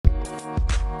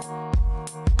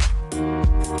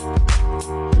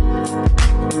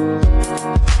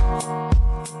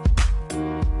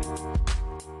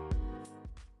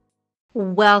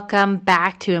Welcome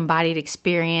back to Embodied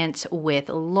Experience with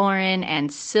Lauren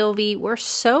and Sylvie. We're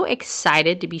so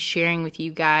excited to be sharing with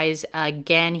you guys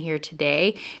again here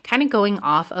today. Kind of going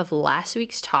off of last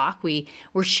week's talk, we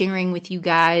were sharing with you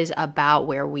guys about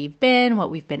where we've been, what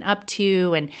we've been up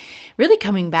to, and really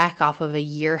coming back off of a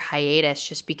year hiatus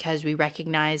just because we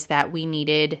recognized that we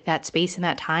needed that space and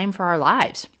that time for our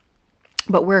lives.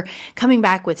 But we're coming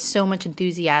back with so much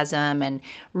enthusiasm and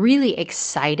really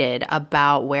excited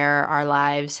about where our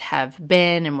lives have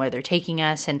been and where they're taking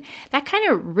us. And that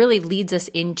kind of really leads us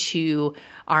into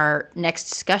our next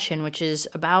discussion, which is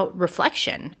about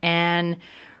reflection and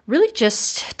really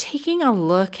just taking a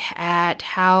look at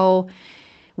how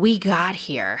we got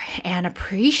here and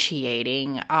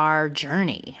appreciating our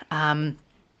journey.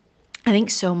 I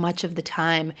think so much of the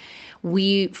time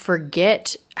we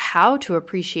forget how to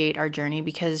appreciate our journey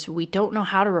because we don't know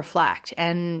how to reflect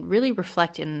and really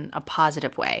reflect in a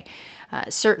positive way.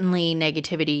 Certainly,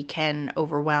 negativity can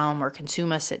overwhelm or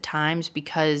consume us at times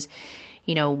because,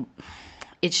 you know,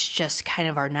 it's just kind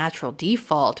of our natural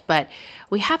default, but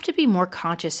we have to be more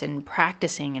conscious in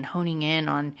practicing and honing in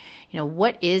on,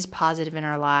 what is positive in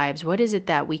our lives? What is it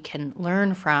that we can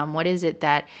learn from? What is it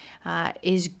that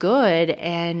is good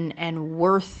and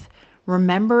worth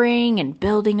remembering and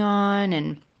building on?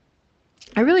 And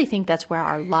I really think that's where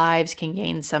our lives can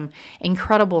gain some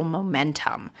incredible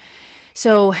momentum.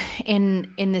 So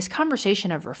in this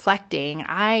conversation of reflecting,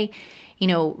 I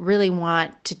really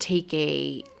want to take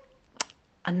a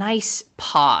nice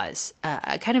pause,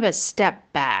 kind of a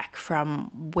step back from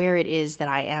where it is that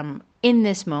I am in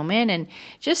this moment and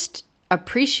just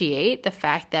appreciate the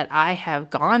fact that I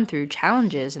have gone through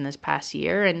challenges in this past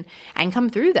year and come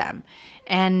through them.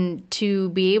 And to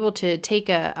be able to take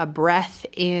a breath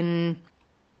in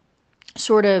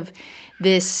sort of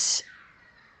this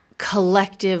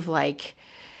collective, like,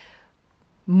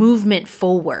 movement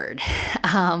forward,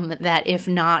 that if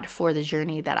not for the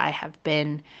journey that I have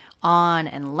been on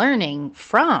and learning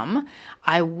from,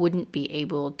 I wouldn't be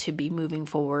able to be moving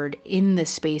forward in the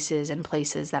spaces and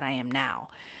places that I am now.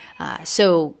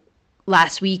 So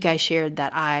last week I shared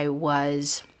that I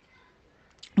was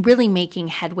really making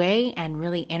headway and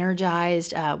really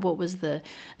energized. What was the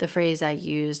phrase I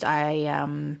used?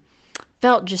 I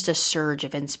felt just a surge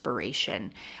of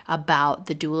inspiration about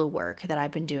the doula work that I've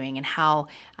been doing and how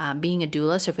being a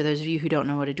doula. So for those of you who don't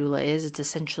know what a doula is, it's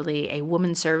essentially a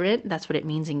woman servant. That's what it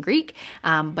means in Greek.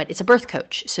 But it's a birth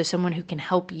coach. So someone who can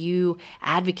help you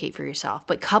advocate for yourself.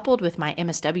 But coupled with my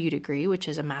MSW degree, which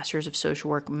is a Master's of Social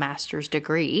Work master's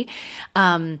degree,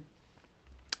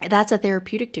 that's a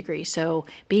therapeutic degree. So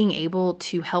being able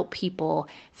to help people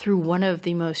through one of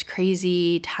the most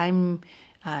crazy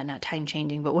not time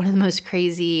changing, but one of the most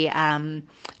crazy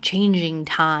changing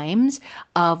times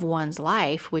of one's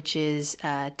life, which is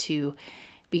to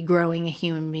be growing a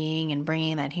human being and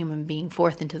bringing that human being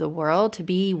forth into the world, to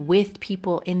be with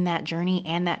people in that journey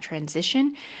and that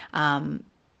transition,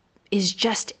 is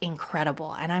just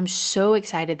incredible. And I'm so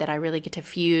excited that I really get to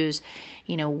fuse,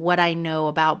 what I know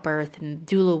about birth and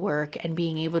doula work and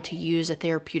being able to use a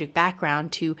therapeutic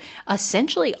background to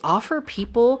essentially offer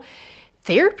people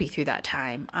therapy through that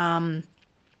time.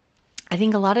 I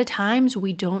think a lot of times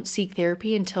we don't seek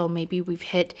therapy until maybe we've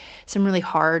hit some really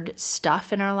hard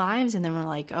stuff in our lives. And then we're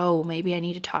like, oh, maybe I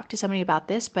need to talk to somebody about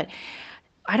this. But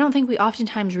I don't think we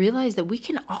oftentimes realize that we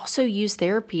can also use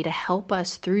therapy to help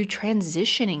us through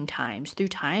transitioning times, through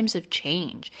times of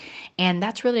change. And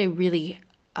that's really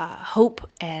hope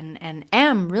and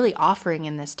am really offering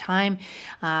in this time.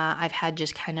 I've had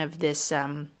just kind of this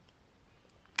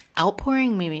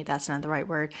outpouring, maybe that's not the right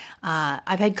word.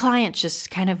 I've had clients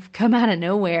just kind of come out of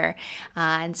nowhere.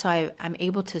 And so I'm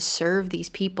able to serve these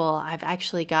people. I've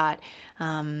actually got,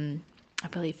 I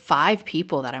believe 5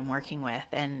 people that I'm working with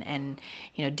and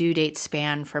due dates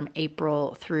span from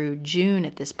April through June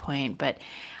at this point. But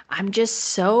I'm just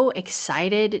so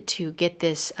excited to get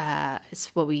this, it's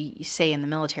what we say in the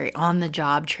military, on the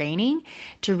job training,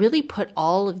 to really put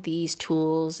all of these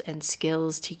tools and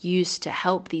skills to use to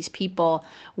help these people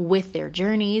with their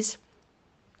journeys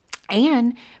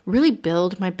and really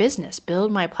build my business,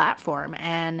 build my platform.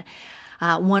 And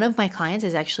one of my clients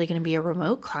is actually going to be a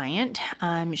remote client.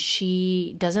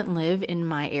 She doesn't live in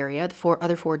my area. The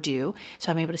other four do,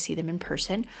 so I'm able to see them in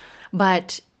person.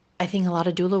 But I think a lot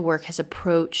of doula work has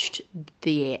approached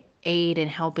the aid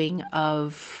and helping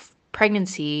of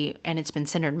pregnancy, and it's been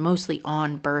centered mostly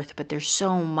on birth, but there's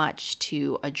so much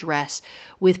to address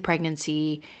with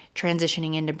pregnancy,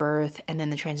 transitioning into birth, and then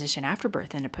the transition after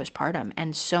birth into postpartum.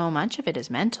 And so much of it is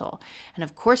mental. And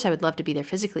of course, I would love to be there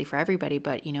physically for everybody,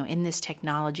 but in this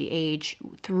technology age,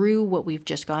 through what we've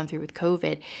just gone through with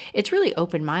COVID, it's really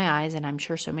opened my eyes, and I'm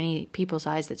sure so many people's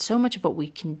eyes, that so much of what we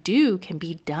can do can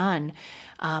be done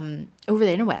over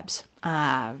the interwebs.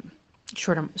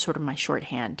 Sort of my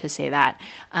shorthand to say that.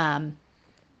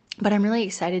 But I'm really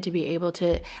excited to be able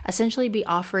to essentially be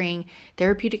offering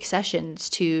therapeutic sessions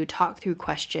to talk through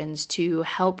questions, to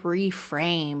help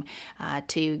reframe,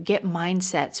 to get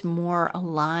mindsets more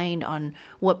aligned on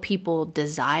what people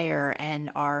desire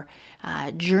and are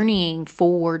journeying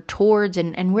forward towards,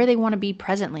 and where they want to be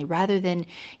presently, rather than,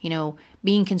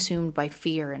 being consumed by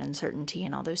fear and uncertainty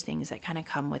and all those things that kind of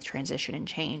come with transition and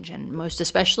change, and most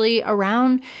especially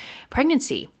around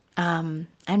pregnancy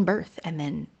and birth, and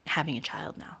then having a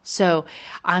child now. So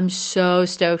I'm so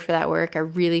stoked for that work. I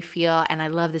really feel, and I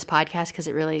love this podcast because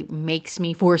it really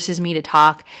forces me to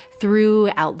talk through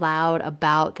out loud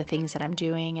about the things that I'm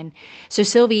doing. And so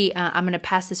Sylvie, I'm going to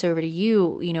pass this over to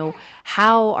you.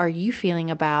 How are you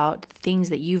feeling about things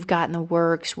that you've got in the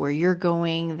works, where you're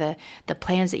going, the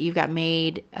plans that you've got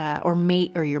made,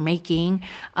 or you're making,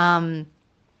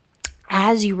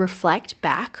 as you reflect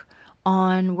back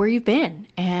on where you've been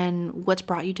and what's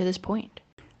brought you to this point?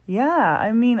 Yeah,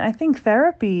 I think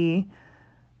therapy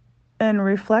and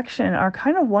reflection are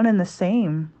kind of one and the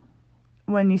same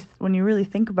when you really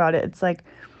think about it. It's like,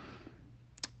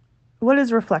 what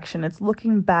is reflection? It's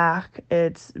looking back,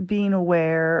 it's being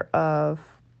aware of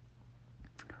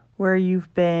where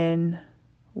you've been,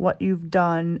 what you've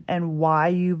done, and why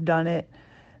you've done it,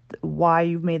 why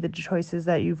you've made the choices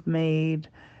that you've made,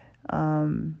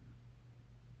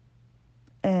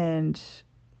 and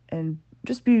and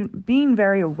just being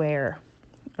very aware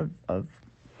of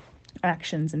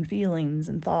actions and feelings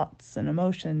and thoughts and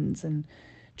emotions and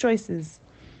choices.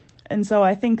 And so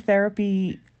I think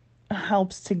therapy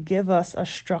helps to give us a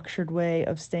structured way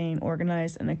of staying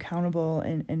organized and accountable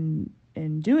in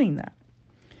doing that.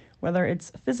 Whether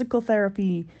it's physical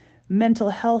therapy, mental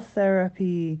health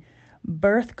therapy,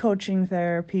 birth coaching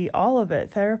therapy, all of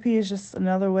it. Therapy is just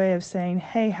another way of saying,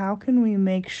 hey, how can we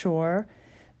make sure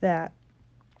that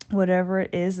whatever it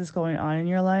is that's going on in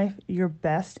your life, you're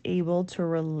best able to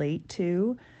relate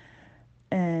to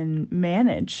and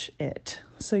manage it,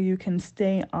 so you can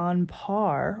stay on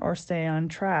par or stay on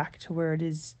track to where it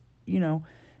is,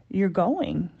 you're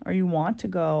going, or you want to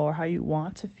go, or how you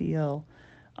want to feel.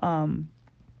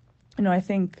 I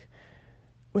think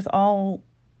with all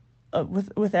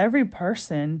with every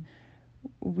person,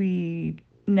 we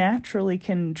naturally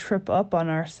can trip up on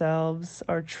ourselves,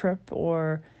 or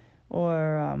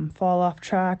fall off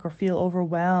track, or feel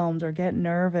overwhelmed, or get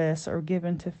nervous, or give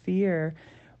into fear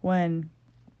when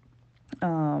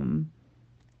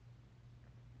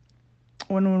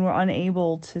we're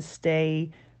unable to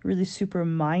stay really super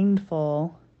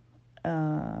mindful,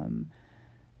 and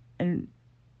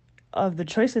of the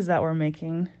choices that we're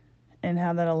making, and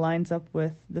how that aligns up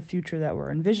with the future that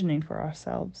we're envisioning for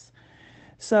ourselves.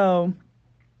 So,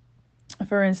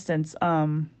 for instance,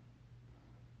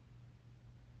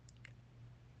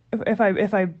 if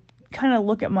I kind of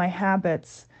look at my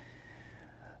habits,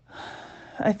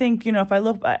 I think, if I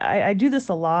look, I do this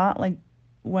a lot, like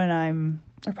I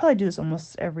probably do this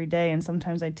almost every day, and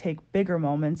sometimes I take bigger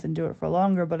moments and do it for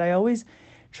longer, but I always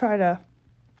try to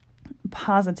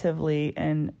positively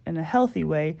and in a healthy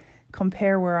way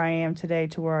compare where I am today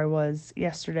to where I was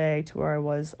yesterday, to where I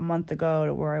was a month ago,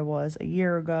 to where I was a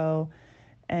year ago.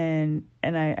 And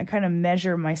I kind of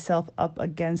measure myself up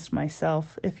against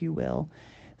myself, if you will.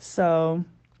 So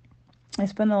I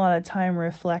spend a lot of time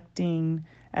reflecting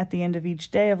at the end of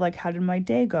each day of, like, how did my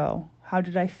day go? How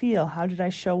did I feel? How did I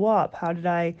show up? How did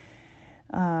I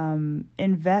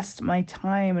invest my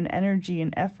time and energy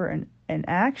and effort and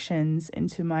actions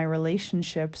into my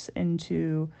relationships,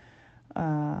 into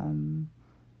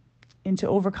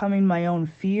overcoming my own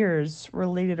fears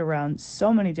related around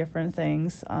so many different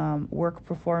things, work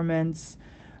performance,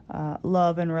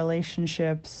 love and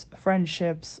relationships,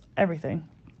 friendships, everything.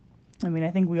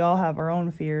 I think we all have our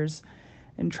own fears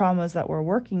and traumas that we're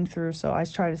working through, so I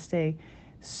try to stay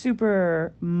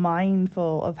super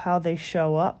mindful of how they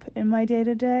show up in my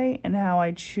day-to-day and how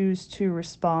I choose to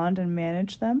respond and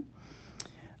manage them.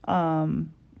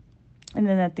 And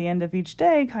then at the end of each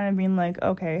day, kind of being like,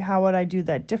 okay, how would I do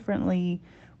that differently?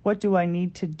 What do I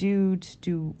need to do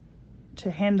to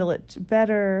handle it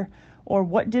better? Or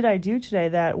what did I do today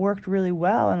that worked really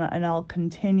well, and I'll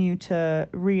continue to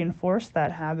reinforce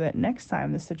that habit next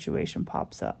time the situation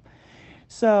pops up.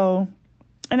 So,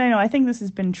 and I know, I think this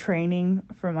has been training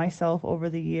for myself over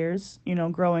the years. You know,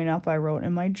 growing up, I wrote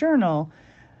in my journal,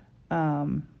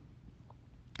 um,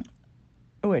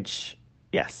 which,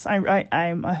 yes,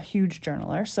 I'm a huge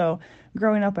journaler. So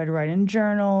growing up, I'd write in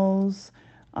journals.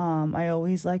 I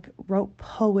always like wrote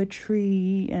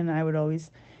poetry, and I would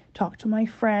always talk to my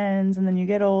friends. And then you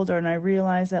get older, and I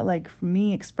realize that, like, for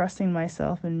me expressing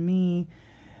myself and me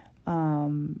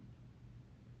um,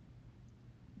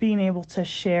 being able to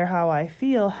share how I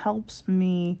feel helps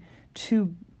me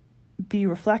to be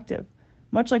reflective.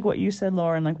 Much like what you said,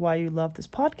 Lauren, like why you love this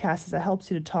podcast is it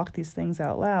helps you to talk these things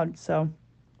out loud. So,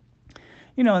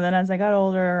 you know, and then as I got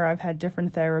older, I've had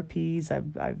different therapies.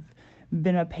 I've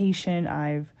been a patient.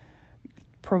 I've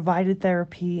provided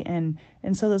therapy, and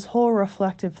so this whole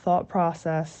reflective thought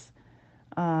process,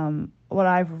 what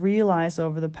I've realized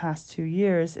over the past 2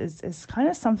 years is kind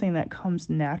of something that comes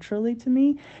naturally to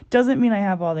me. Doesn't mean I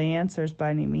have all the answers by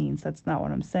any means. That's not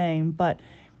what I'm saying. But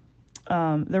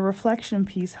the reflection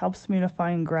piece helps me to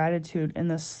find gratitude in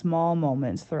the small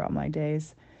moments throughout my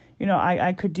days. You know,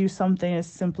 I could do something as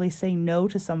simply say no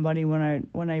to somebody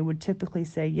when I would typically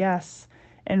say yes.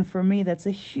 And for me, that's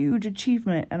a huge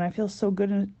achievement, and I feel so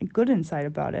good inside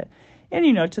about it. And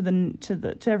you know,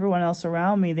 to everyone else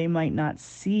around me, they might not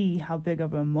see how big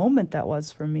of a moment that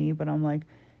was for me, but I'm like,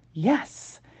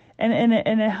 yes. And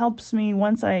it helps me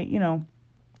once I, you know,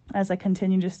 as I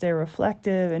continue to stay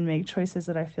reflective and make choices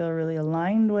that I feel really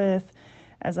aligned with,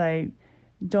 as I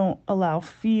don't allow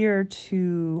fear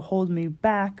to hold me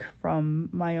back from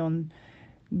my own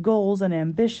goals and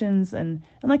ambitions. And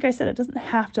like I said, it doesn't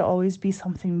have to always be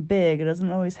something big. It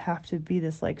doesn't always have to be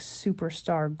this like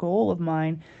superstar goal of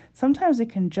mine. Sometimes it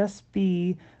can just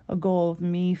be a goal of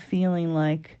me feeling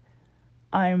like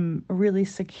I'm really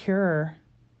secure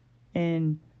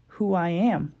in who I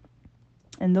am.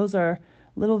 And those are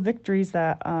little victories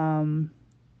that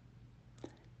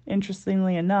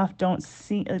interestingly enough don't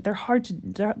see, they're hard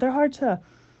to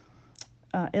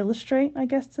illustrate, I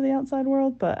guess, to the outside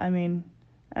world. But I mean,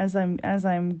 as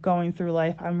I'm going through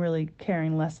life, I'm really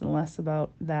caring less and less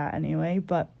about that anyway.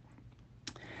 But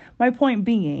my point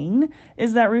being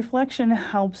is that reflection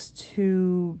helps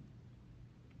to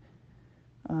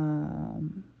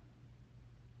um,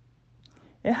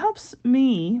 it helps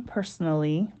me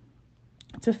personally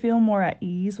to feel more at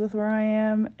ease with where I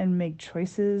am and make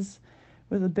choices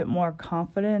with a bit more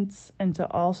confidence, and to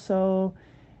also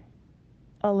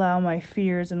allow my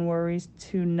fears and worries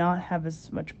to not have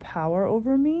as much power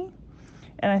over me.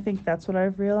 And I think that's what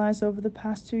I've realized over the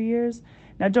past 2 years.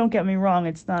 Now, don't get me wrong,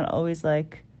 it's not always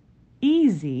like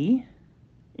easy.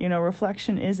 You know,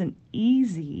 reflection isn't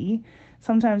easy.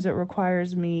 Sometimes it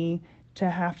requires me to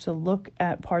have to look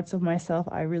at parts of myself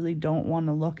I really don't want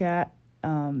to look at.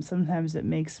 Sometimes it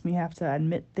makes me have to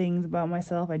admit things about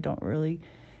myself I don't really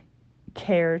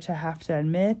care to have to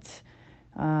admit.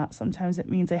 Sometimes it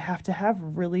means I have to have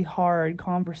really hard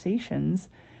conversations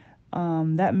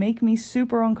that make me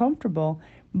super uncomfortable.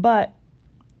 But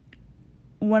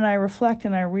when I reflect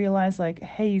and I realize, like,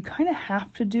 hey, you kind of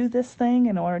have to do this thing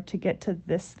in order to get to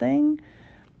this thing,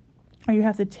 or you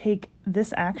have to take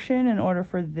this action in order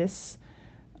for this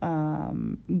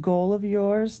goal of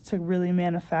yours to really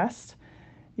manifest,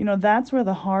 you know, that's where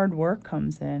the hard work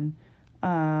comes in.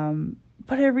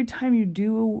 But every time you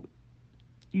do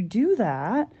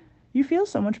that, you feel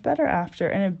so much better after,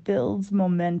 and it builds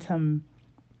momentum.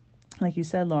 Like you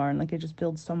said, Lauren, like it just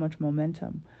builds so much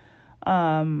momentum.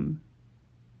 Um,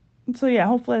 so yeah,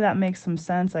 hopefully that makes some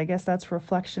sense. I guess that's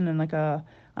reflection in like a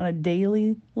on a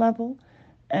daily level.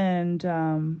 And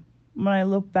when I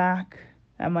look back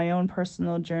at my own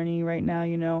personal journey right now,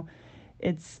 you know,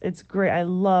 it's great. I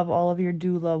love all of your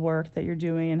doula work that you're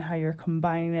doing and how you're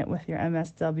combining it with your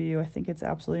MSW. I think it's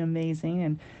absolutely amazing.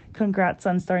 And congrats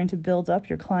on starting to build up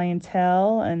your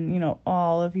clientele. And you know,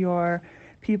 all of your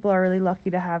people are really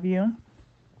lucky to have you.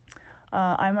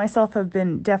 I myself have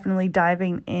been definitely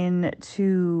diving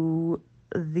into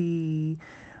the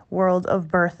world of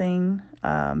birthing,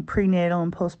 prenatal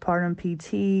and postpartum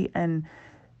PT, and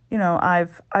you know,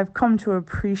 I've come to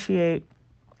appreciate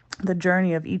the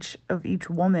journey of each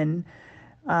woman,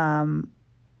 um,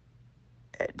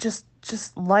 just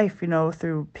life, you know,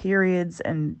 through periods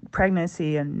and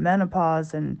pregnancy and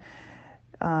menopause, and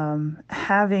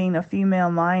having a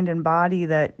female mind and body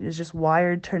that is just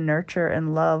wired to nurture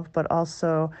and love, but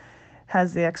also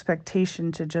has the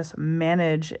expectation to just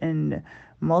manage and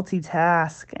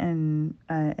multitask and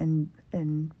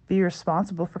be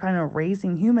responsible for kind of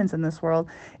raising humans in this world.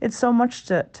 It's so much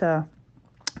to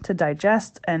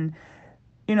digest. And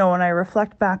when I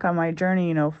reflect back on my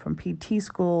journey, from PT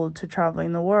school to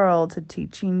traveling the world to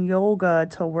teaching yoga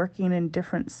to working in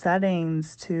different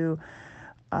settings to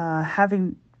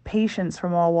having patients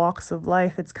from all walks of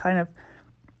life, it's kind of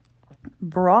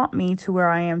brought me to where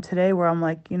I am today, where I'm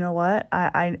like, you know what?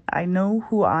 I know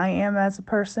who I am as a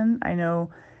person. I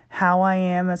know how I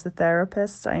am as a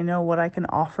therapist. I know what I can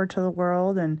offer to the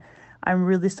world. And I'm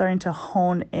really starting to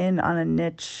hone in on a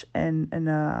niche and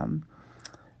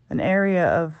an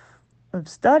area of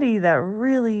study that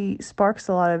really sparks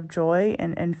a lot of joy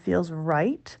and feels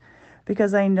right,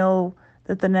 because I know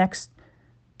that the next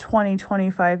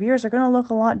 20-25 years are going to look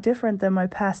a lot different than my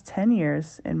past 10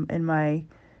 years in my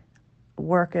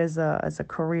work as a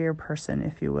career person,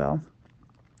 if you will.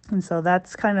 And so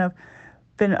that's kind of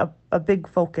been a big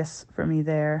focus for me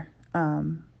there.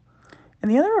 And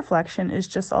the other reflection is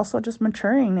just also just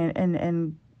maturing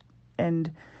and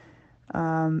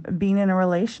being in a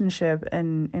relationship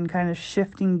and kind of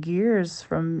shifting gears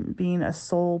from being a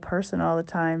sole person all the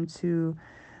time to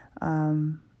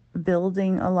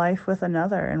building a life with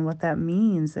another, and what that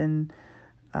means, and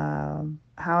how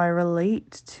I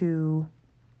relate to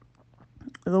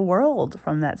the world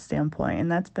from that standpoint.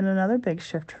 And that's been another big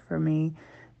shift for me.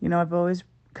 I've always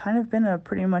kind of been a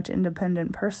pretty much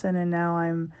independent person, and now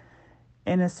I'm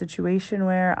in a situation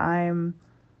where I'm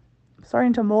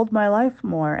starting to mold my life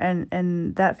more,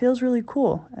 and that feels really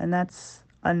cool. And that's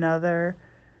another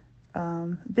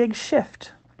big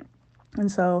shift.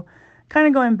 And so kind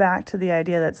of going back to the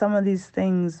idea that some of these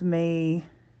things may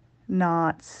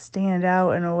not stand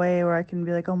out in a way where I can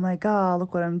be like, oh my God,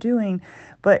 look what I'm doing.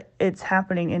 But it's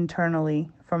happening internally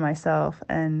for myself,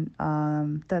 and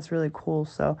that's really cool.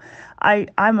 So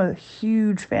I'm a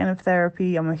huge fan of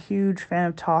therapy. I'm a huge fan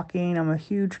of talking. I'm a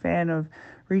huge fan of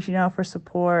reaching out for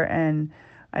support. And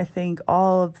I think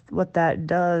all of what that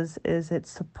does is it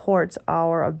supports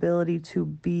our ability to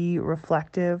be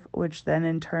reflective, which then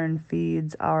in turn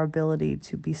feeds our ability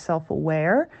to be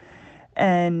self-aware.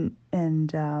 And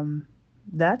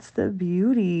that's the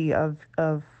beauty of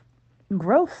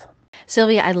growth.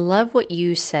 Sylvia, I love what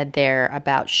you said there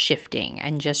about shifting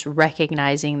and just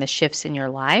recognizing the shifts in your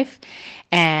life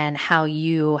and how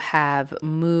you have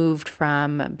moved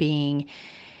from being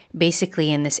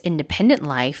basically in this independent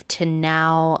life to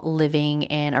now living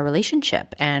in a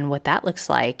relationship and what that looks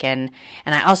like. And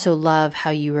I also love how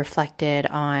you reflected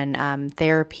on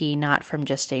therapy, not from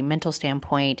just a mental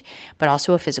standpoint, but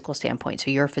also a physical standpoint.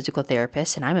 So you're a physical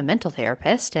therapist and I'm a mental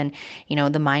therapist, and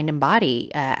the mind and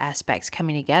body aspects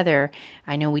coming together.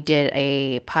 I know we did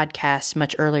a podcast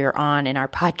much earlier on in our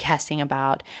podcasting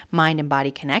about mind and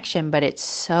body connection, but it's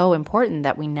so important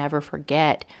that we never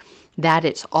forget that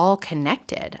it's all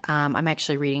connected. I'm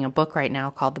actually reading a book right now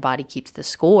called The Body Keeps the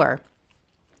Score.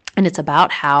 And it's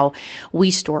about how we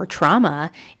store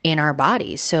trauma in our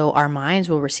bodies. So our minds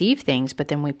will receive things, but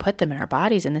then we put them in our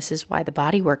bodies. And this is why the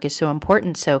body work is so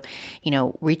important. So,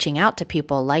 reaching out to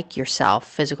people like yourself,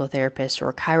 physical therapists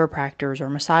or chiropractors or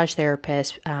massage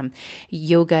therapists,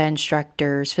 yoga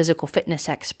instructors, physical fitness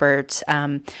experts,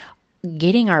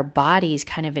 getting our bodies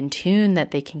kind of in tune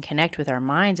that they can connect with our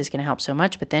minds is going to help so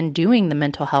much. But then doing the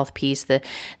mental health piece,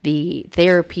 the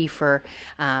therapy for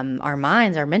our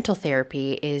minds, our mental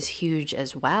therapy is huge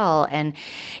as well. And,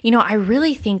 I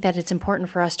really think that it's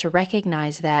important for us to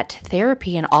recognize that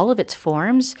therapy in all of its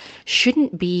forms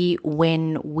shouldn't be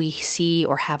when we see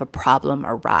or have a problem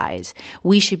arise.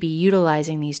 We should be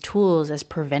utilizing these tools as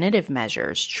preventative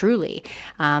measures, truly.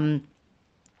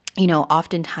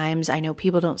 Oftentimes I know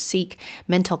people don't seek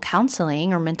mental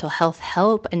counseling or mental health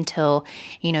help until,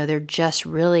 they're just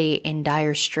really in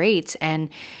dire straits. And,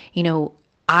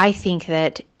 I think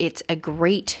that it's a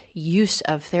great use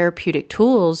of therapeutic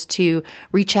tools to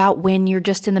reach out when you're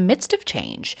just in the midst of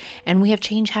change. And we have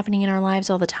change happening in our lives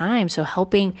all the time. So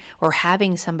helping or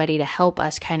having somebody to help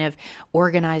us kind of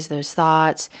organize those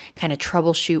thoughts, kind of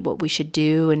troubleshoot what we should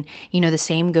do. And, the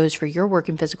same goes for your work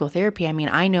in physical therapy. I mean,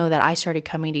 I know that I started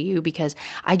coming to you because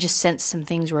I just sensed some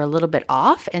things were a little bit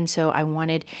off. And so I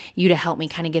wanted you to help me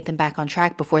kind of get them back on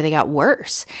track before they got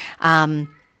worse.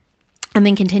 And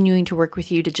then continuing to work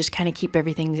with you to just kind of keep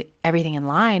everything in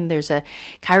line. There's a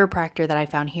chiropractor that I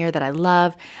found here that I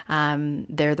love.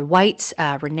 They're the Whites.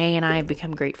 Renee and I have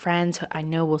become great friends. I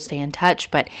know we'll stay in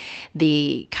touch, but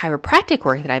the chiropractic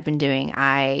work that I've been doing,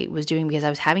 I was doing because I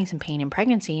was having some pain in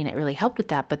pregnancy, and it really helped with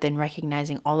that. But then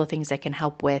recognizing all the things that can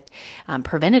help with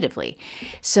preventatively.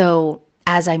 So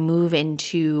as I move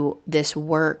into this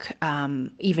work,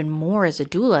 even more as a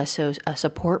doula, so a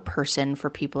support person for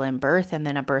people in birth and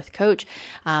then a birth coach,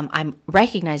 I'm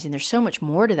recognizing there's so much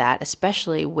more to that,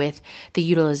 especially with the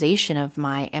utilization of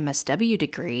my MSW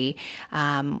degree,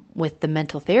 with the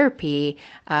mental therapy,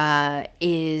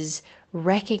 is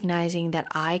recognizing that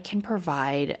I can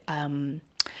provide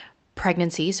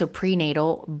pregnancy, so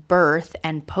prenatal, birth,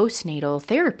 and postnatal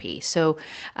therapy. So,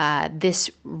 this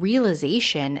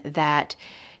realization that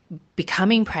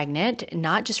becoming pregnant,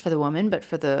 not just for the woman, but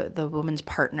for the woman's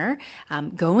partner,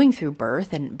 going through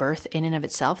birth and birth in and of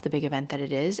itself, the big event that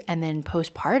it is, and then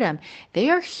postpartum, they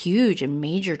are huge and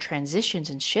major transitions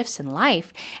and shifts in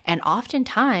life. And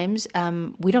oftentimes,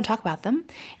 we don't talk about them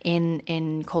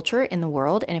in culture, in the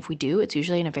world. And if we do, it's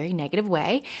usually in a very negative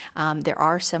way. There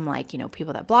are some, like,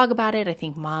 people that blog about it. I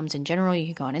think moms in general, you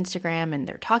can go on Instagram and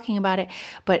they're talking about it.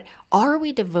 But are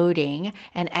we devoting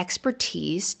an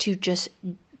expertise to just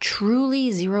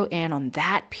truly zero in on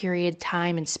that period,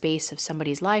 time, and space of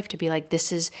somebody's life to be like,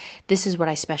 this is what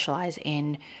I specialize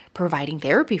in providing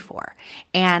therapy for?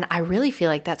 And I really feel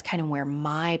like that's kind of where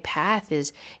my path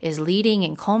is leading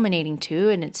and culminating to.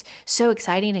 And it's so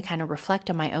exciting to kind of reflect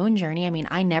on my own journey. I mean,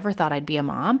 I never thought I'd be a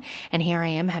mom, and here I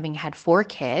am, having had 4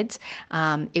 kids.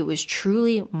 It was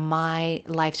truly my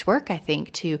life's work, I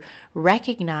think, to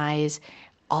recognize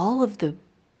all of the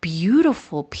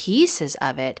beautiful pieces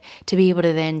of it, to be able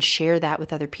to then share that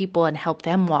with other people and help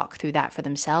them walk through that for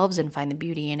themselves and find the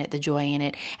beauty in it, the joy in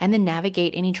it, and then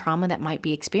navigate any trauma that might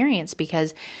be experienced,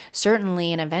 because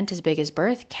certainly an event as big as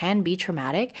birth can be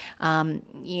traumatic.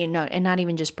 And not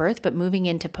even just birth, but moving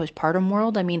into postpartum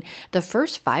world. I mean, the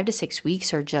first 5 to 6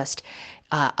 weeks are just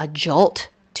a jolt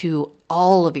to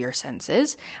all of your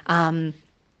senses.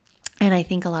 And I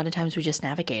think a lot of times we just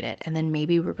navigate it and then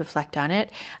maybe we reflect on it.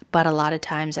 But a lot of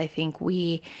times I think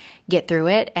we get through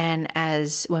it. And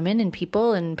as women and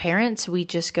people and parents, we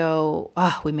just go,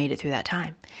 oh, we made it through that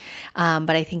time.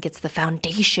 But I think it's the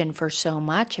foundation for so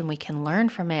much, and we can learn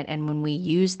from it. And when we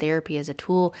use therapy as a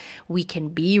tool, we can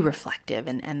be reflective.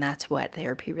 And that's what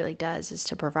therapy really does, is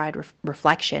to provide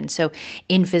reflection. So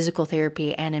in physical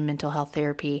therapy and in mental health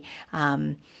therapy,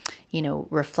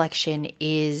 reflection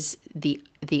is the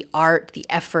art, the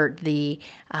effort, the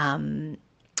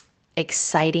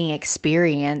exciting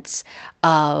experience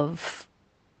of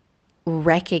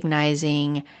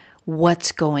recognizing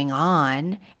what's going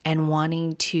on and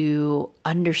wanting to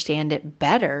understand it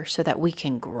better so that we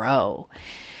can grow.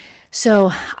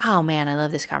 So, oh man, I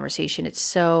love this conversation. It's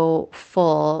so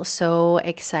full, so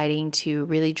exciting to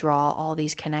really draw all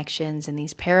these connections and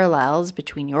these parallels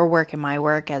between your work and my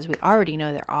work, as we already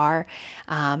know there are.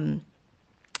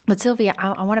 But Sylvia,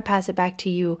 I want to pass it back to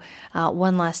you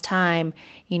one last time.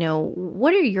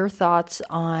 What are your thoughts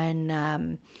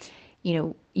on,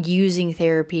 using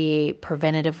therapy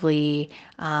preventatively,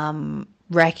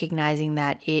 recognizing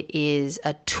that it is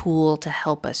a tool to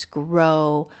help us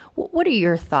grow? What are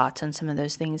your thoughts on some of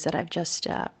those things that I've just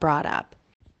brought up?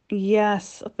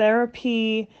 Yes,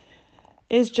 therapy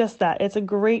is just that. It's a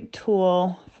great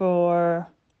tool for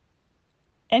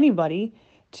anybody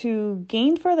to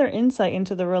gain further insight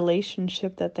into the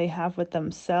relationship that they have with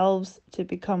themselves, to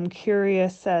become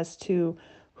curious as to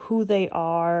who they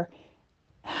are,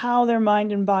 how their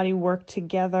mind and body work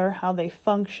together, how they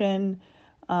function,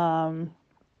 to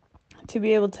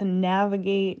be able to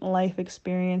navigate life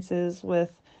experiences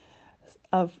with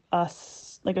of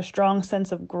us like a strong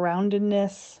sense of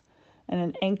groundedness and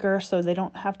an anchor, so they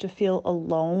don't have to feel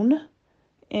alone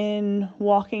in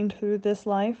walking through this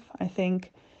life. I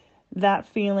think that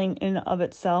feeling in of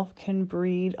itself can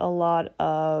breed a lot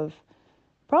of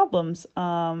problems,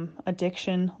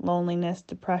 addiction, loneliness,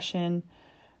 depression.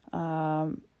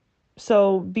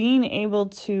 So being able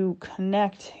to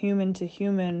connect human to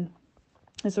human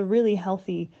is a really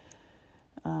healthy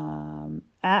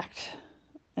act.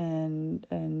 And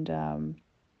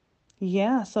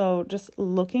so just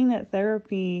looking at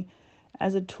therapy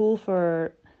as a tool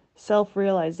for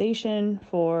self-realization,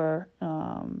 for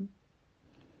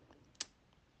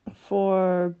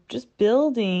just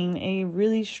building a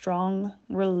really strong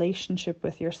relationship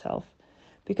with yourself.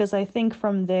 Because I think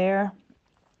from there,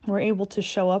 we're able to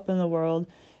show up in the world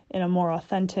in a more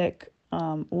authentic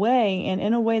way, and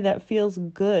in a way that feels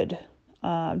good.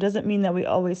 Doesn't mean that we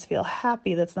always feel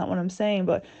happy. That's not what I'm saying,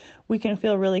 but we can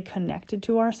feel really connected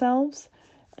to ourselves,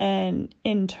 and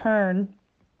in turn,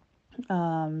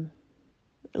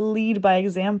 lead by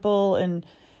example and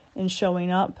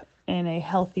showing up in a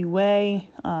healthy way,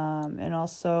 and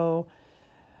also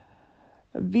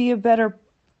be a better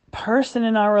person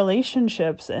in our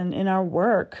relationships and in our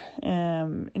work,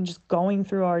 and just going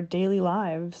through our daily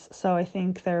lives. So I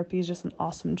think therapy is just an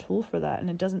awesome tool for that. And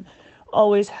it doesn't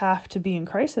always have to be in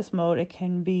crisis mode. It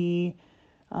can be,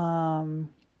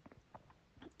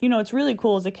 it's really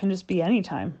cool is it can just be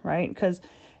anytime, right? Because,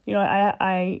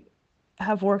 I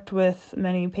have worked with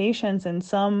many patients, and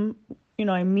some,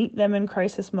 I meet them in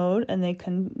crisis mode and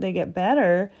they get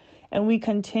better, and we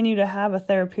continue to have a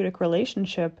therapeutic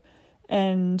relationship,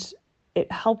 and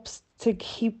it helps to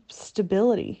keep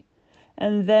stability.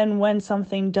 And then when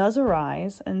something does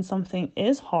arise and something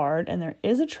is hard and there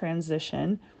is a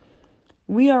transition,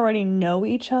 we already know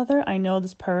each other. I know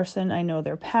this person, I know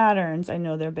their patterns, I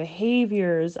know their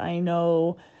behaviors, I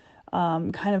know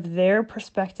kind of their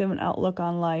perspective and outlook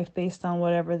on life based on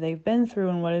whatever they've been through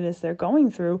and what it is they're going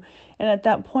through. And at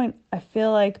that point, I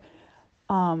feel like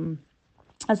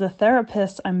as a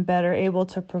therapist, I'm better able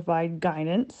to provide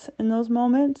guidance in those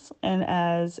moments. And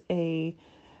as a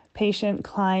patient,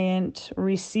 client,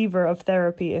 receiver of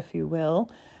therapy, if you will,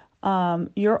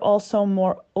 you're also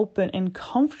more open and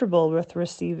comfortable with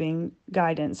receiving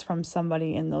guidance from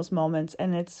somebody in those moments.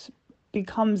 And it's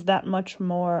becomes that much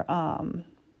more,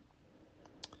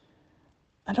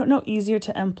 I don't know, easier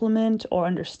to implement or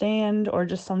understand, or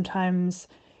just sometimes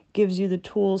gives you the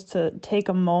tools to take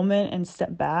a moment and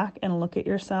step back and look at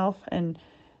yourself, and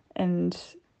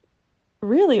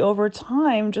really over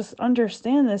time just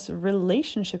understand this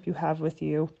relationship you have with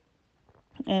you.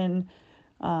 And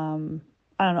I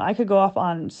don't know, I could go off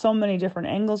on so many different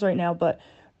angles right now, but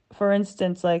for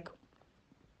instance, like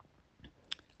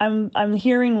I'm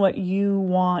hearing what you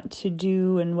want to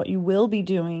do and what you will be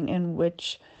doing, in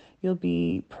which you'll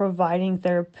be providing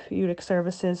therapeutic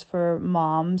services for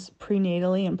moms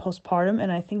prenatally and postpartum,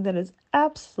 and I think that is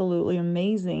absolutely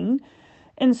amazing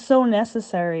and so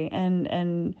necessary.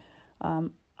 And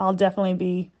I'll definitely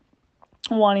be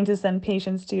wanting to send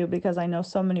patients to you because I know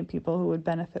so many people who would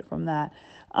benefit from that.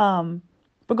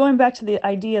 But going back to the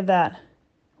idea that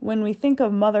when we think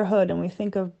of motherhood and we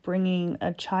think of bringing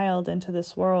a child into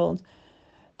this world,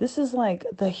 this is like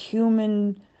the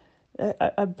human,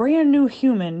 a brand new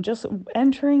human just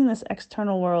entering this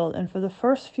external world. And for the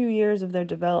first few years of their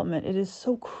development, it is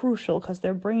so crucial because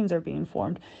their brains are being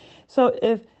formed. So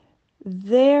if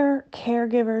their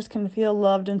caregivers can feel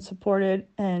loved and supported,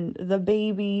 and the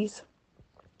babies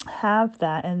have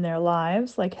that in their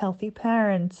lives, like healthy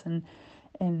parents and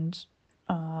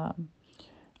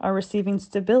are receiving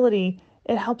stability,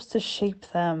 it helps to shape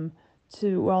them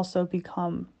to also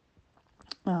become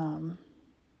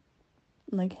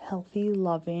like healthy,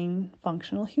 loving,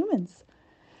 functional humans.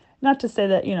 Not to say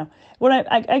that, what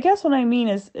I guess what I mean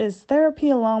is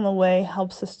therapy along the way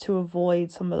helps us to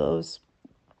avoid some of those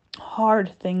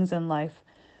hard things in life.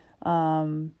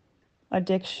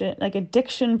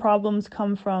 Addiction problems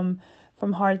come from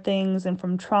hard things and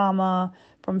from trauma,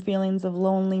 from feelings of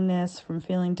loneliness, from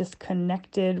feeling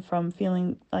disconnected, from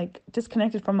feeling like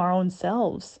disconnected from our own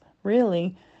selves,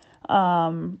 really.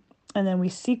 And then we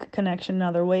seek connection in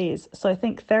other ways. So I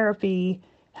think therapy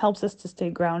helps us to stay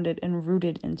grounded and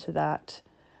rooted into that.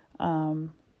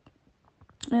 And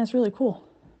it's really cool.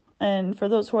 And for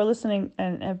those who are listening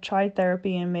and have tried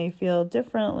therapy and may feel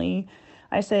differently,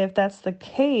 I say if that's the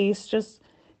case, just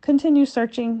continue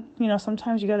searching.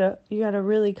 Sometimes you gotta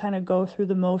really kind of go through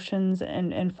the motions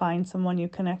and find someone you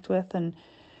connect with. And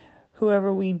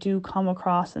whoever we do come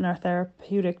across in our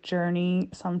therapeutic journey,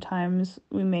 sometimes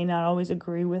we may not always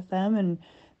agree with them, and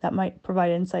that might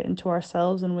provide insight into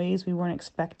ourselves in ways we weren't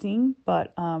expecting.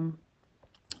 But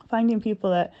finding people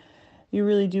that you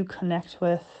really do connect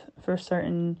with for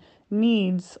certain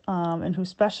needs, and who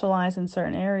specialize in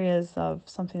certain areas of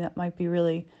something that might be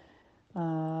really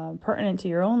pertinent to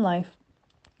your own life,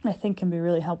 I think can be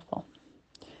really helpful.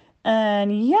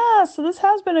 And yeah, so this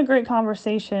has been a great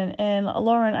conversation. And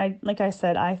Lauren, like I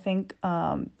said, I think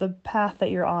the path that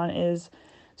you're on is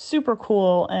super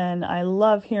cool, and I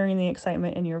love hearing the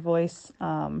excitement in your voice.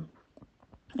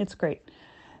 It's great.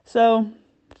 So,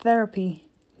 therapy,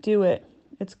 do it.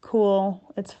 It's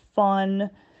cool. It's fun.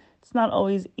 It's not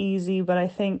always easy, but I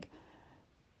think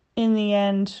in the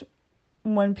end,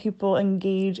 when people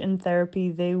engage in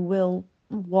therapy, they will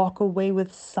walk away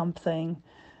with something,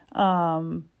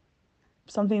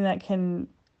 something that can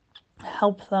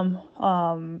help them,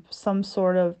 some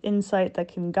sort of insight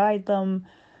that can guide them.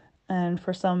 And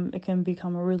for some, it can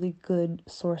become a really good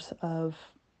source of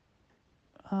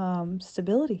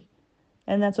stability.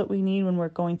 And that's what we need when we're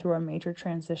going through our major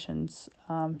transitions,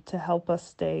 to help us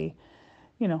stay,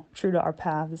 true to our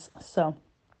paths. So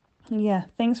Yeah,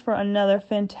 thanks for another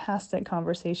fantastic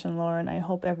conversation, Lauren. I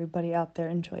hope everybody out there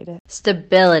enjoyed it.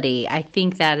 Stability. I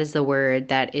think that is the word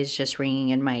that is just ringing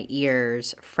in my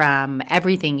ears from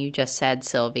everything you just said,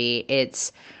 Sylvie.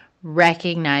 It's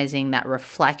recognizing that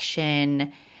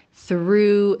reflection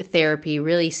through therapy,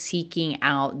 really seeking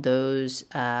out those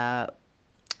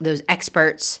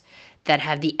experts that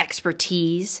have the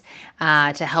expertise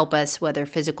to help us, whether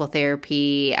physical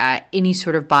therapy, any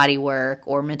sort of body work,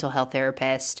 or mental health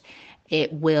therapist.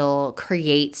 It will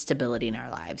create stability in our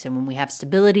lives. And when we have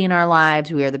stability in our lives,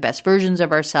 we are the best versions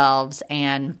of ourselves.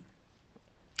 And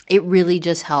it really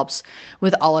just helps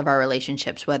with all of our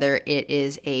relationships, whether it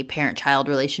is a parent-child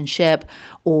relationship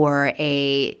or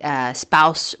a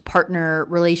spouse-partner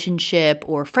relationship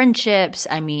or friendships.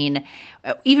 I mean,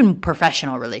 even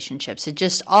professional relationships. It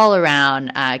just all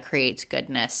around creates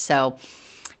goodness. So,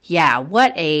 yeah,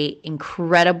 what a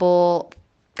incredible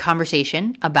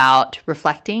conversation about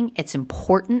reflecting, its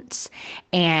importance,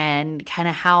 and kind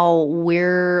of how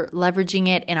we're leveraging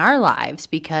it in our lives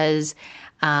because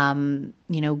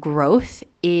growth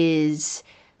is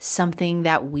something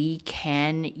that we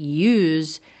can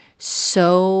use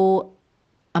so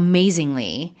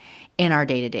amazingly in our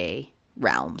day-to-day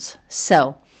realms.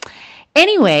 So,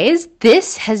 anyways,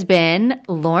 this has been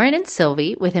Lauren and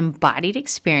Sylvie with Embodied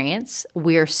Experience.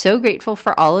 We are so grateful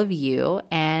for all of you,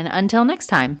 and until next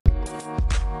time.